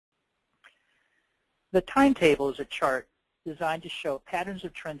The timetable is a chart designed to show patterns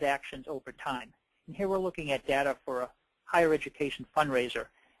of transactions over time. And here we're looking at data for a higher education fundraiser.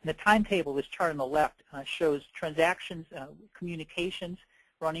 And the timetable, this chart on the left, shows transactions, communications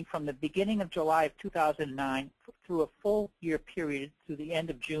running from the beginning of July of 2009 through a full year period through the end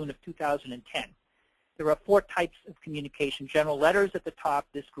of June of 2010. There are 4 types of communication: general letters at the top,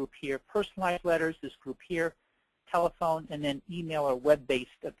 this group here; personalized letters, this group here; telephone; and then email or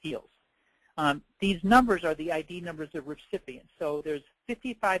web-based appeals. These numbers are the ID numbers of recipients. So there's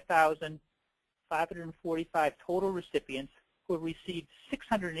 55,545 total recipients who have received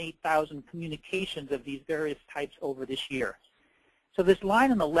 608,000 communications of these various types over this year. So this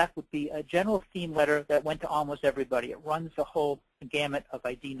line on the left would be a general theme letter that went to almost everybody. It runs the whole gamut of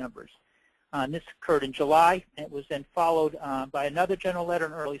ID numbers. This occurred in July, and it was then followed by another general letter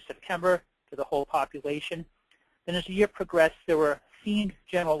in early September to the whole population. Then as the year progressed, there were themed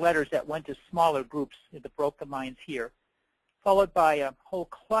general letters that went to smaller groups that broke the minds here, followed by a whole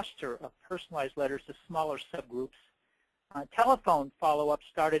cluster of personalized letters to smaller subgroups. Telephone follow-up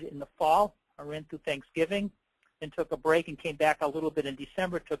started in the fall, or ran through Thanksgiving, then took a break and came back a little bit in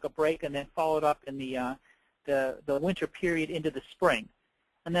December, took a break, and then followed up in the winter period into the spring.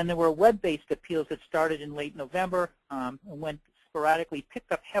 And then there were web-based appeals that started in late November and went sporadically,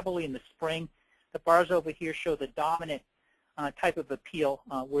 picked up heavily in the spring. The bars over here show the dominant type of appeal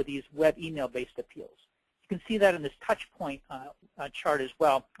were these web email-based appeals. You can see that in this touch point chart as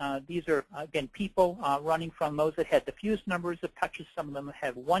well. These are, again, people running from those that had the fewest numbers of touches. Some of them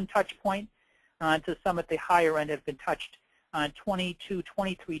have 1 touch point, to some at the higher end have been touched 22,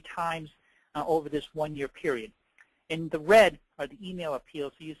 23 times over this 1-year period. In the red are the email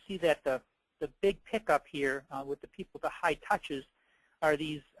appeals. So you see that the big pickup here with the people with the high touches are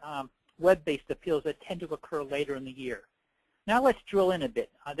these web-based appeals that tend to occur later in the year. Now let's drill in a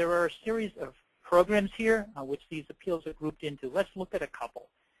bit. There are a series of programs here which these appeals are grouped into. Let's look at a couple.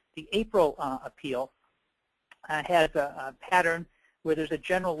 The April appeal has a pattern where there's a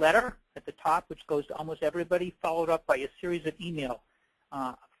general letter at the top which goes to almost everybody, followed up by a series of email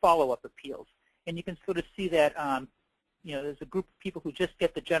follow-up appeals. And you can sort of see that there's a group of people who just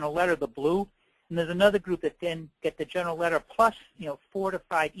get the general letter, the blue, and there's another group that then get the general letter plus 4 to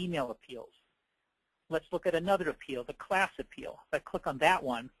 5 email appeals. Let's look at another appeal, the class appeal. If I click on that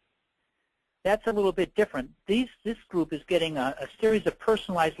one, that's a little bit different. This group is getting a series of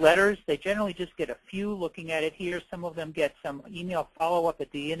personalized letters. They generally just get a few. Looking at it here, some of them get some email follow-up at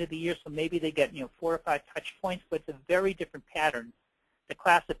the end of the year, so maybe they get 4 or 5 touch points, but it's a very different pattern, the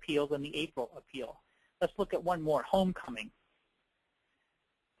class appeal, than the April appeal. Let's look at one more, homecoming.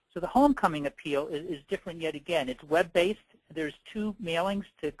 So the homecoming appeal is different yet again. It's web-based. There's 2 mailings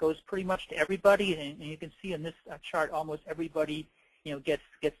that goes pretty much to everybody, and you can see in this chart almost everybody gets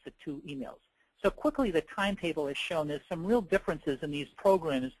the 2 emails. So quickly, the timetable has shown there's some real differences in these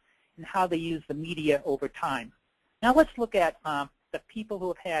programs and how they use the media over time. Now let's look at the people who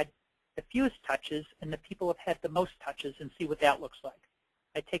have had the fewest touches and the people who have had the most touches and see what that looks like.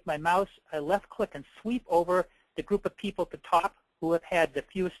 I take my mouse, I left-click and sweep over the group of people at the top who have had the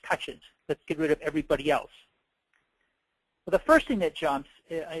fewest touches. Let's get rid of everybody else. Well, the first thing that jumps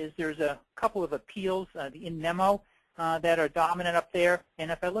is there's a couple of appeals, the in-memo, that are dominant up there.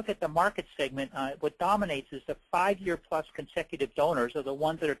 And if I look at the market segment, what dominates is the 5-year plus consecutive donors are the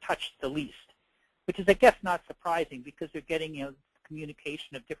ones that are touched the least, which is, I guess, not surprising because they're getting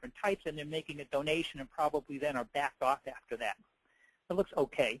communication of different types and they're making a donation and probably then are backed off after that. It looks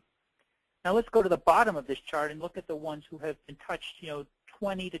okay. Now let's go to the bottom of this chart and look at the ones who have been touched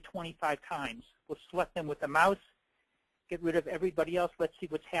 20 to 25 times. We'll select them with the mouse, get rid of everybody else. Let's see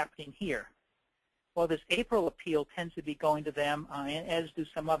what's happening here. Well, this April appeal tends to be going to them, as do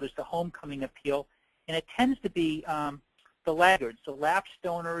some others, the homecoming appeal, and it tends to be the laggards, the lapsed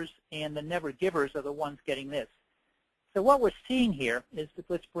donors and the never givers are the ones getting this. So what we're seeing here is, that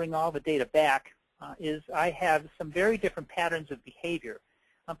let's bring all the data back, is I have some very different patterns of behavior.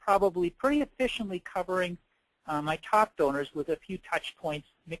 I'm probably pretty efficiently covering my top donors with a few touch points,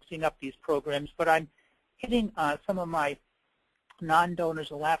 mixing up these programs, but I'm hitting some of my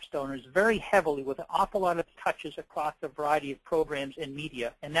non-donors and lapsed donors very heavily with an awful lot of touches across a variety of programs and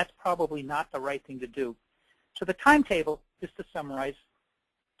media, and that's probably not the right thing to do. So the timetable, just to summarize,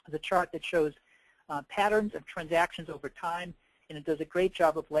 is a chart that shows patterns of transactions over time, and it does a great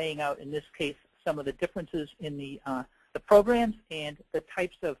job of laying out, in this case, some of the differences in the programs and the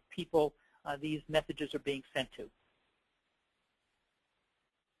types of people these messages are being sent to.